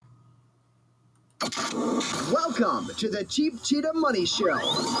Welcome to the Cheap Cheetah Money Show,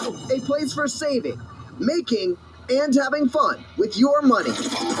 a place for saving, making, and having fun with your money.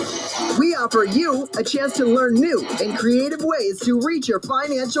 We offer you a chance to learn new and creative ways to reach your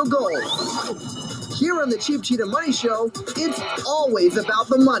financial goals. Here on the Cheap Cheetah Money Show, it's always about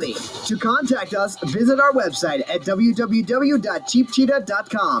the money. To contact us, visit our website at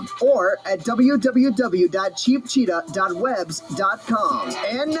www.cheapcheetah.com or at www.cheapcheetah.webs.com.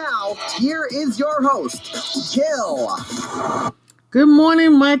 And now, here is your host, Gil. Good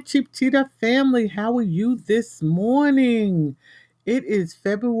morning, my Cheap Cheetah family. How are you this morning? It is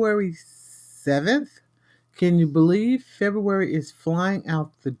February 7th. Can you believe February is flying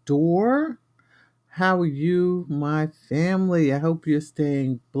out the door? How are you, my family? I hope you're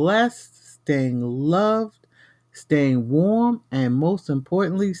staying blessed, staying loved, staying warm, and most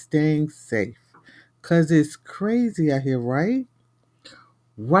importantly, staying safe. Because it's crazy out here, right?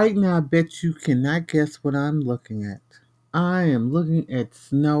 Right now, I bet you cannot guess what I'm looking at. I am looking at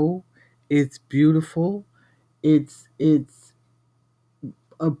snow. It's beautiful. It's a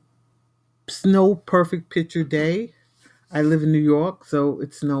snow perfect picture day. I live in New York, so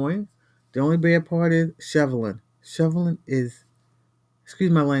it's snowing. The only bad part is shoveling. Shoveling is,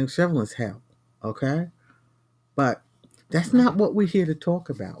 excuse my language, shoveling is hell. Okay? But that's not what we're here to talk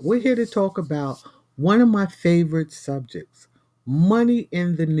about. We're here to talk about one of my favorite subjects, money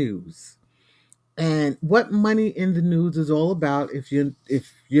in the news. And what money in the news is all about, if you're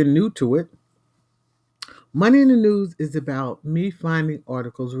new to it, money in the news is about me finding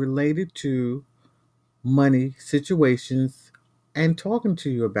articles related to money situations and talking to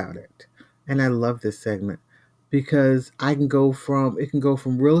you about it. And I love this segment because it can go from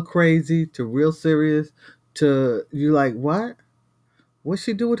real crazy to real serious to you like, what? What's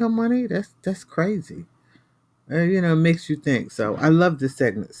she do with her money? That's crazy. It makes you think. So I love this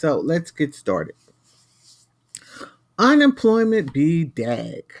segment. So let's get started. Unemployment be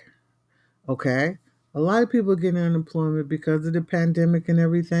dag. Okay? A lot of people are getting unemployment because of the pandemic and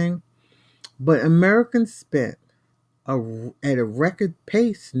everything. But Americans spent at a record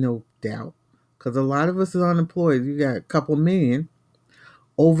pace, no doubt, because a lot of us are unemployed. You got a couple million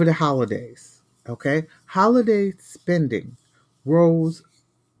over the holidays. Okay? Holiday spending rose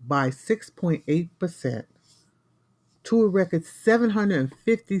by 6.8% to a record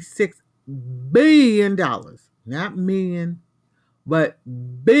 $756 billion. Not million, but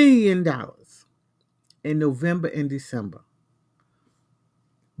 $1 billion in November and December.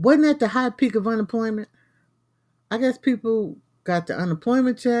 Wasn't that the high peak of unemployment? I guess people got the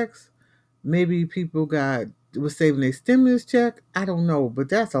unemployment checks. Maybe people was saving their stimulus check. I don't know, but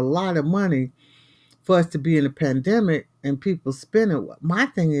that's a lot of money for us to be in a pandemic and people spending. My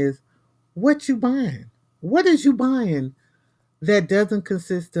thing is, what you buying? What is you buying that doesn't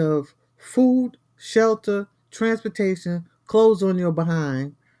consist of food, shelter, transportation, clothes on your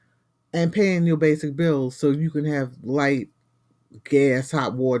behind, and paying your basic bills so you can have light, gas,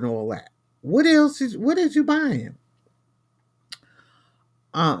 hot water, and all that? What is you buying?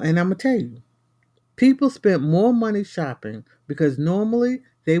 And I'm gonna tell you, people spent more money shopping because normally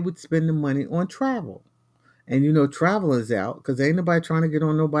they would spend the money on travel. And travel is out because ain't nobody trying to get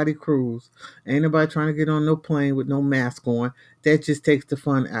on nobody cruise. Ain't nobody trying to get on no plane with no mask on. That just takes the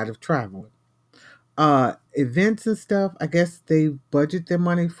fun out of traveling. Events and stuff, I guess they budget their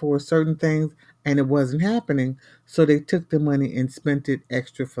money for certain things and it wasn't happening. So they took the money and spent it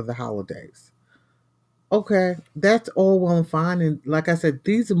extra for the holidays. Okay, that's all well and fine. And like I said,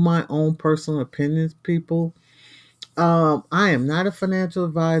 these are my own personal opinions, people. I am not a financial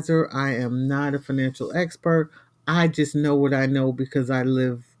advisor. I am not a financial expert. I just know what I know because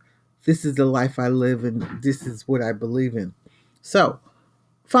this is the life I live and this is what I believe in. So,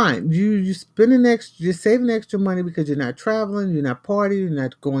 fine. You're saving extra money because you're not traveling, you're not partying, you're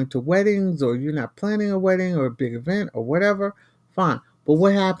not going to weddings, or you're not planning a wedding or a big event or whatever. Fine. But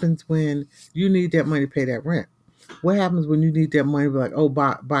what happens when you need that money to pay that rent? What happens when you need that money to be like, oh,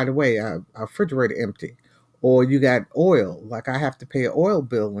 by the way, our refrigerator empty? Or you got oil. Like I have to pay an oil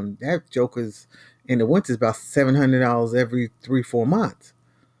bill, and that joker's in the winter is about $700 every 3-4 months.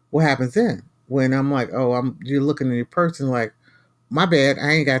 What happens then? When I'm like, you're looking at your person like, my bad, I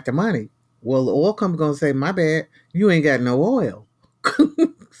ain't got the money. Well, the oil company's gonna say, my bad, you ain't got no oil.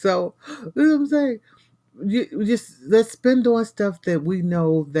 So, you know what I'm saying? Let's spend on stuff that we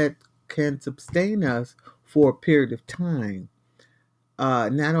know that can sustain us for a period of time.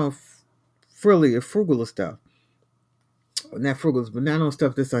 Not on frilly or frugal stuff. Not frugal, but not on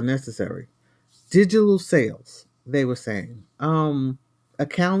stuff that's unnecessary. Digital sales, they were saying,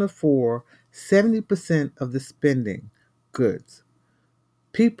 accounted for 70% of the spending goods.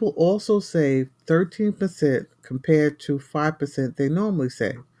 People also save 13% compared to 5% they normally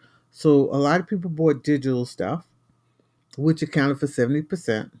save. So a lot of people bought digital stuff, which accounted for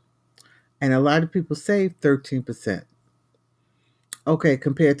 70%, and a lot of people saved 13%. Okay,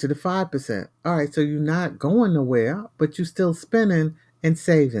 compared to the 5%. All right, so you're not going nowhere, but you're still spending and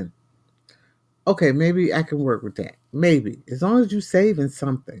saving. Okay, maybe I can work with that. Maybe. As long as you're saving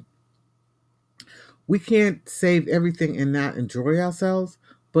something. We can't save everything and not enjoy ourselves,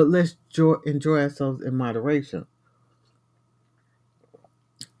 but let's enjoy ourselves in moderation.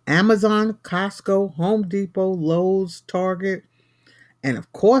 Amazon, Costco, Home Depot, Lowe's, Target, and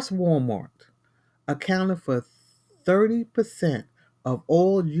of course Walmart accounted for 30% of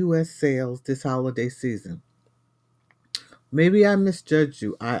all U.S. sales this holiday season. Maybe I misjudged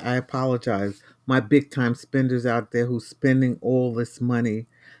you. I apologize. My big time spenders out there who's spending all this money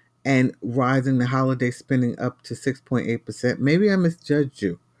and rising the holiday spending up to 6.8%. Maybe I misjudged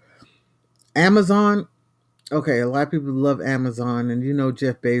you. Amazon, okay, a lot of people love Amazon, and you know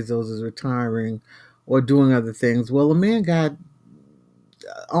Jeff Bezos is retiring or doing other things. Well, a man got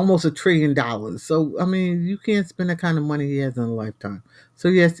almost $1 trillion. So, I mean, you can't spend the kind of money he has in a lifetime. So,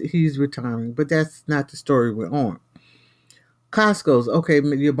 yes, he's retiring, but that's not the story we're on. Costco's, okay,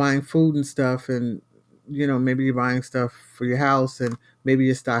 you're buying food and stuff, and, you know, maybe you're buying stuff for your house, and maybe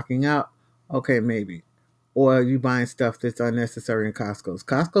you're stocking up. Okay, maybe. Or you buying stuff that's unnecessary in Costco's.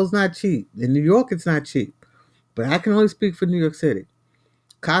 Costco's not cheap. In New York, it's not cheap. But I can only speak for New York City.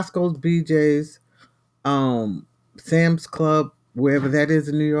 Costco's, BJ's, Sam's Club, wherever that is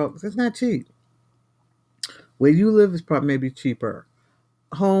in New York, it's not cheap. Where you live is probably maybe cheaper.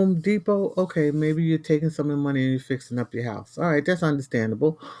 Home Depot, okay, maybe you're taking some of the money and you're fixing up your house. All right, that's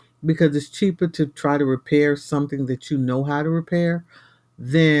understandable because it's cheaper to try to repair something that you know how to repair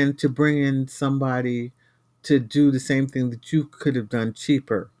than to bring in somebody to do the same thing that you could have done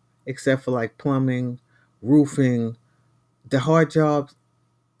cheaper, except for like plumbing, roofing, the hard jobs,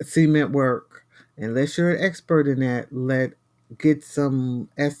 cement work. Unless you're an expert in that, get some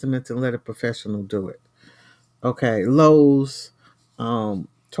estimates and let a professional do it. Okay, Lowe's,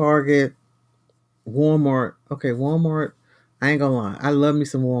 Target, Walmart. Okay, Walmart. I ain't gonna lie. I love me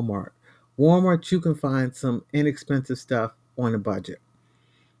some Walmart. Walmart, you can find some inexpensive stuff on a budget.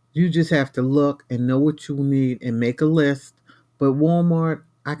 You just have to look and know what you need and make a list. But Walmart,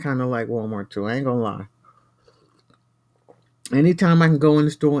 I kind of like Walmart too. I ain't gonna lie. Anytime I can go in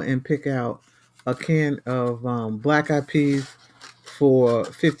the store and pick out a can of black eyed peas for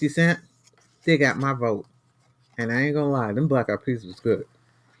 50 cents, they got my vote. And I ain't gonna lie, them black eyed peas was good.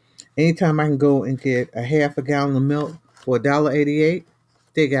 Anytime I can go and get a half a gallon of milk for $1.88,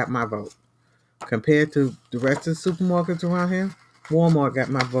 they got my vote. Compared to the rest of the supermarkets around here, Walmart got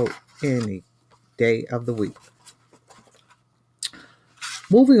my vote any day of the week.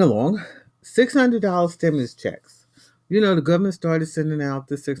 Moving along, $600 stimulus checks. You know, the government started sending out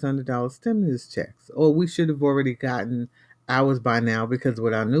the $600 stimulus checks. Or we should have already gotten ours by now because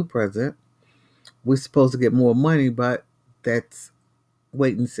with our new president, we're supposed to get more money, but that's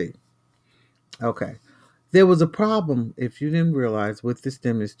wait and see. Okay. There was a problem, if you didn't realize, with the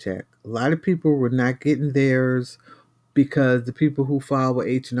stimulus check. A lot of people were not getting theirs because the people who filed with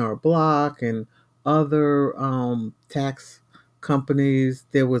H&R Block and other tax companies,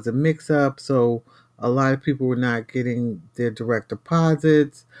 there was a mix-up. So a lot of people were not getting their direct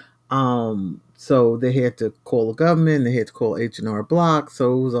deposits. So they had to call the government. They had to call H&R Block.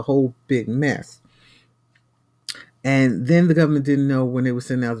 So it was a whole big mess. And then the government didn't know when they were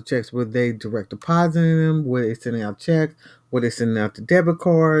sending out the checks, were they direct depositing them? Were they sending out checks? Were they sending out the debit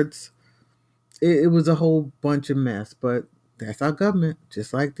cards? It was a whole bunch of mess, but that's our government.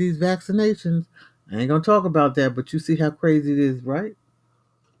 Just like these vaccinations. I ain't going to talk about that, but you see how crazy it is, right?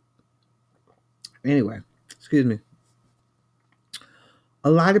 Anyway, excuse me.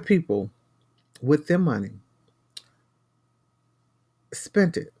 A lot of people with their money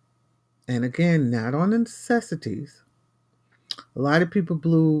spent it. And again, not on the necessities. A lot of people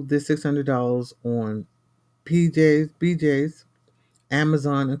blew this $600 on PJ's, BJ's,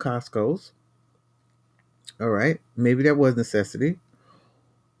 Amazon, and Costco's. All right, maybe that was necessity.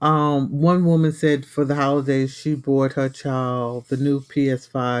 One woman said for the holidays she bought her child the new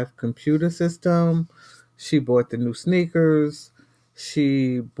PS5 computer system. She bought the new sneakers.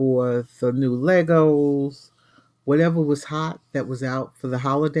 She bought the new Legos. Whatever was hot that was out for the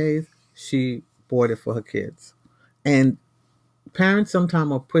holidays, she bought it for her kids. And parents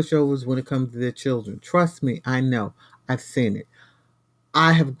sometimes are pushovers when it comes to their children. Trust me, I know. I've seen it.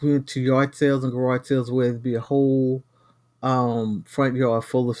 I have gone to yard sales and garage sales where there'd be a whole front yard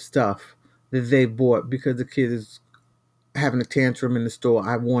full of stuff that they bought because the kid is having a tantrum in the store.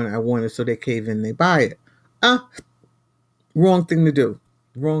 I want it, so they cave in, they buy it. Wrong thing to do.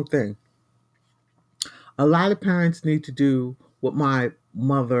 Wrong thing. A lot of parents need to do what my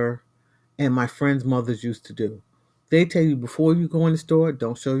mother and my friends' mothers used to do. They tell you before you go in the store,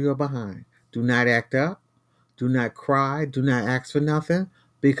 don't show your behind. Do not act up. Do not cry. Do not ask for nothing,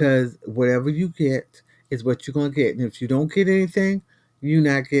 because whatever you get is what you're going to get. And if you don't get anything, you're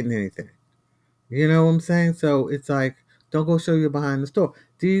not getting anything. You know what I'm saying? So it's like, don't go show your behind the store.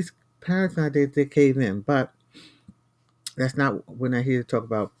 These parents nowadays, they cave in. But we're not here to talk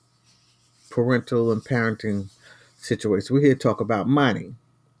about parental and parenting situations. We're here to talk about money.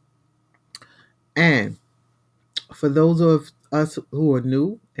 And for those of us who are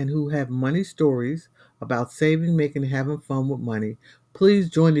new and who have money stories about saving, making, and having fun with money, please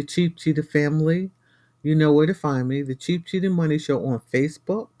join the Cheap Cheetah family. You know where to find me. The Cheap Cheetah Money Show on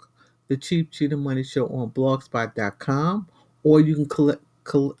Facebook, the Cheap Cheetah Money Show on blogspot.com, or you can click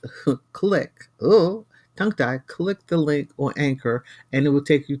the link on Anchor, and it will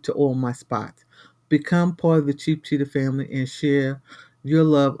take you to all my spots. Become part of the Cheap Cheetah family and share your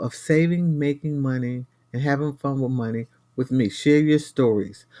love of saving, making money, and having fun with money with me. Share your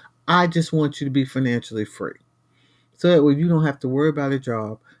stories. I just want you to be financially free. So that way you don't have to worry about a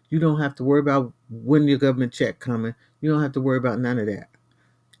job. You don't have to worry about when your government check coming. You don't have to worry about none of that.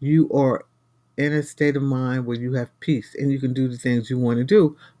 You are in a state of mind where you have peace and you can do the things you want to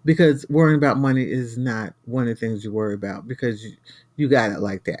do, because worrying about money is not one of the things you worry about, because you got it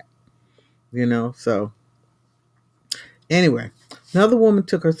like that. So anyway, another woman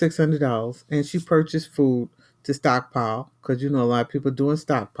took her $600 and she purchased food to stockpile, because a lot of people doing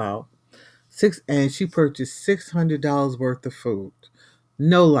stockpile. And she purchased $600 worth of food.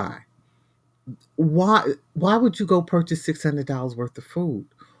 No lie. Why would you go purchase $600 worth of food?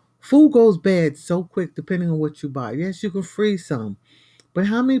 Food goes bad so quick depending on what you buy. Yes, you can freeze some, but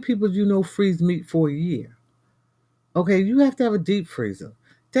how many people do you know freeze meat for a year? Okay, you have to have a deep freezer.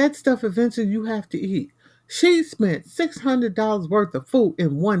 That stuff eventually you have to eat. She spent $600 worth of food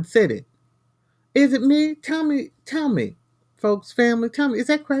in one sitting. Is it me? Tell me, folks, family, tell me, is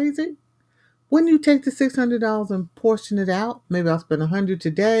that crazy? When you take the $600 and portion it out, maybe I'll spend $100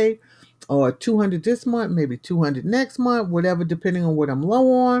 today, or $200 this month, maybe $200 next month, whatever, depending on what I'm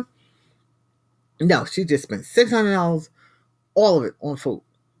low on. No, she just spent $600, all of it on food.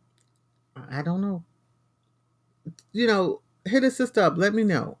 I don't know. Hit a sister up. Let me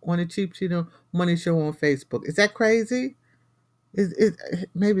know on the Cheap Cheetah Money Show on Facebook. Is that crazy?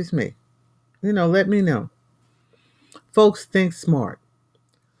 Maybe it's me. Let me know. Folks, think smart.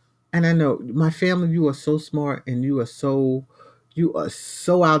 And I know my family, you are so smart and you are so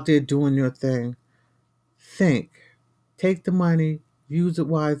out there doing your thing. Think. Take the money, use it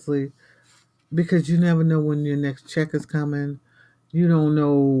wisely, because you never know when your next check is coming. You don't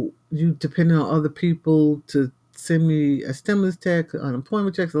know, you depend on other people to send me a stimulus check,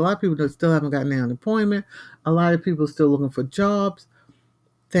 unemployment checks. A lot of people that still haven't gotten their unemployment. A lot of people still looking for jobs.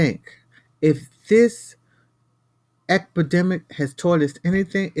 Think. If this epidemic has taught us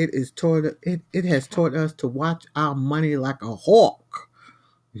anything, it has taught us to watch our money like a hawk.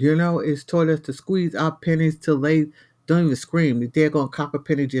 It's taught us to squeeze our pennies till they don't even scream. The daggone copper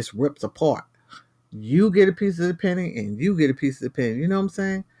penny just rips apart. You get a piece of the penny and you get a piece of the penny. You know what I'm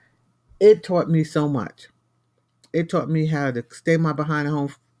saying? It taught me so much. It taught me how to stay my behind at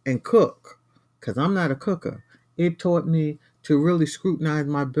home and cook, because I'm not a cooker. It taught me to really scrutinize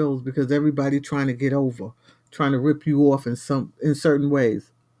my bills, because everybody trying to get over, trying to rip you off in certain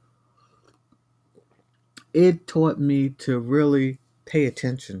ways. It taught me to really pay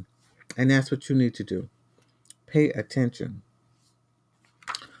attention, and that's what you need to do. Pay attention.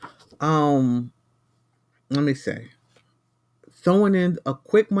 Let me say, throwing in a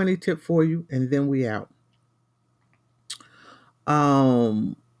quick money tip for you, and then we out.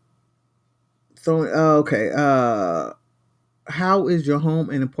 How is your home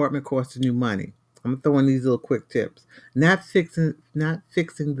and apartment costing you money? I'm throwing these little quick tips. Not fixing the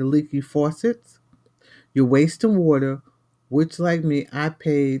leaky faucets. You're wasting water, which, like me, I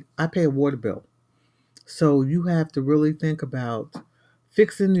pay a water bill. So you have to really think about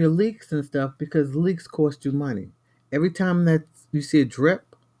fixing your leaks and stuff, because leaks cost you money. Every time that you see a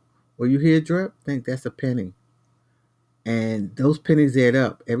drip or you hear a drip, think that's a penny. And those pennies add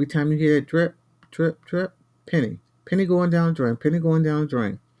up. Every time you hear that drip, drip, drip, penny. Penny going down the drain, penny going down the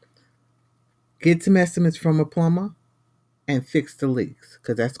drain. Get some estimates from a plumber and fix the leaks,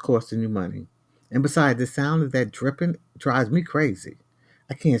 because that's costing you money. And besides, the sound of that dripping drives me crazy.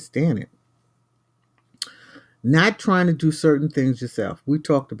 I can't stand it. Not trying to do certain things yourself. We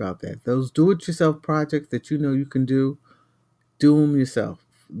talked about that. Those do-it-yourself projects that you know you can do, Do them yourself.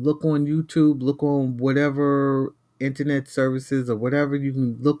 Look on YouTube, look on whatever internet services or whatever you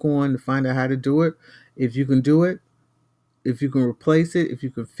can look on to find out how to do it. If you can do it, if you can replace it, if you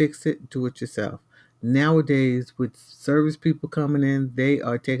can fix it, do it yourself. Nowadays, with service people coming in, they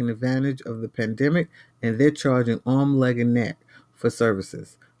are taking advantage of the pandemic and they're charging arm, leg, and neck for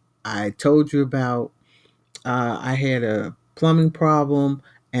services. I told you about I had a plumbing problem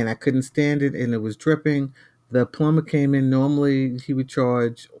and I couldn't stand it and it was dripping. The plumber came in. Normally, he would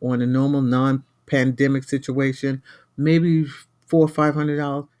charge on a normal non-pandemic situation maybe $400 or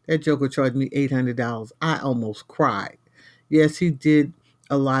 $500. That joker charged me $800. I almost cried. Yes, he did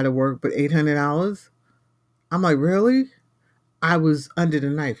a lot of work, but $800. I'm like, really? I was under the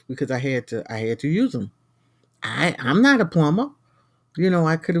knife because I had to use them. I'm not a plumber.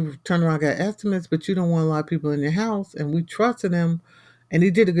 I could have turned around and got estimates, but you don't want a lot of people in your house, and we trusted him, and he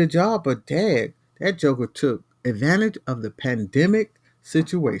did a good job. But dad, that joker took advantage of the pandemic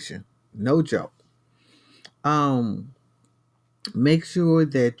situation. No joke. Um, Make sure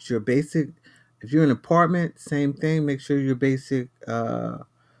that your basic, if you're in an apartment, same thing. Make sure your basic.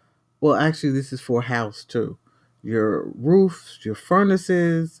 Well, actually, this is for a house too. Your roofs, your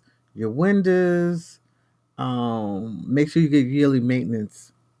furnaces, your windows, make sure you get yearly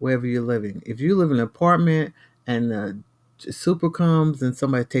maintenance wherever you're living. If you live in an apartment and super comes and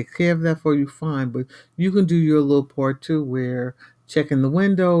somebody takes care of that for you, fine. But you can do your little part too, where checking the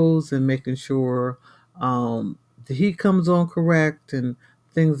windows and making sure the heat comes on correct and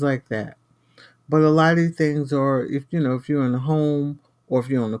things like that. But a lot of these things are, if you're in a home or if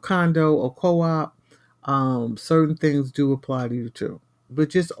you're in a condo or co-op, certain things do apply to you too. But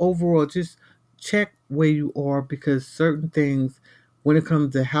just overall, just check where you are because certain things, when it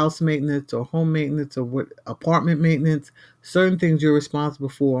comes to house maintenance or home maintenance or what apartment maintenance, certain things you're responsible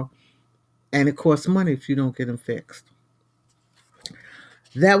for, and it costs money if you don't get them fixed.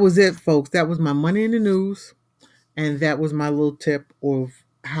 That was it, folks. That was my money in the news, and that was my little tip of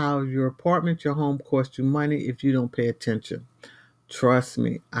how your apartment, your home costs you money if you don't pay attention. Trust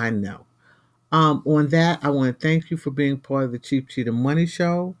me, I know. On that, I want to thank you for being part of the Cheap Cheetah Money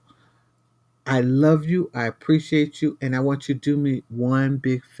Show. I love you. I appreciate you. And I want you to do me one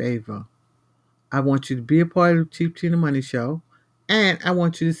big favor. I want you to be a part of the Cheap Cheetah Money Show. And I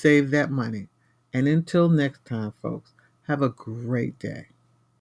want you to save that money. And until next time, folks, have a great day.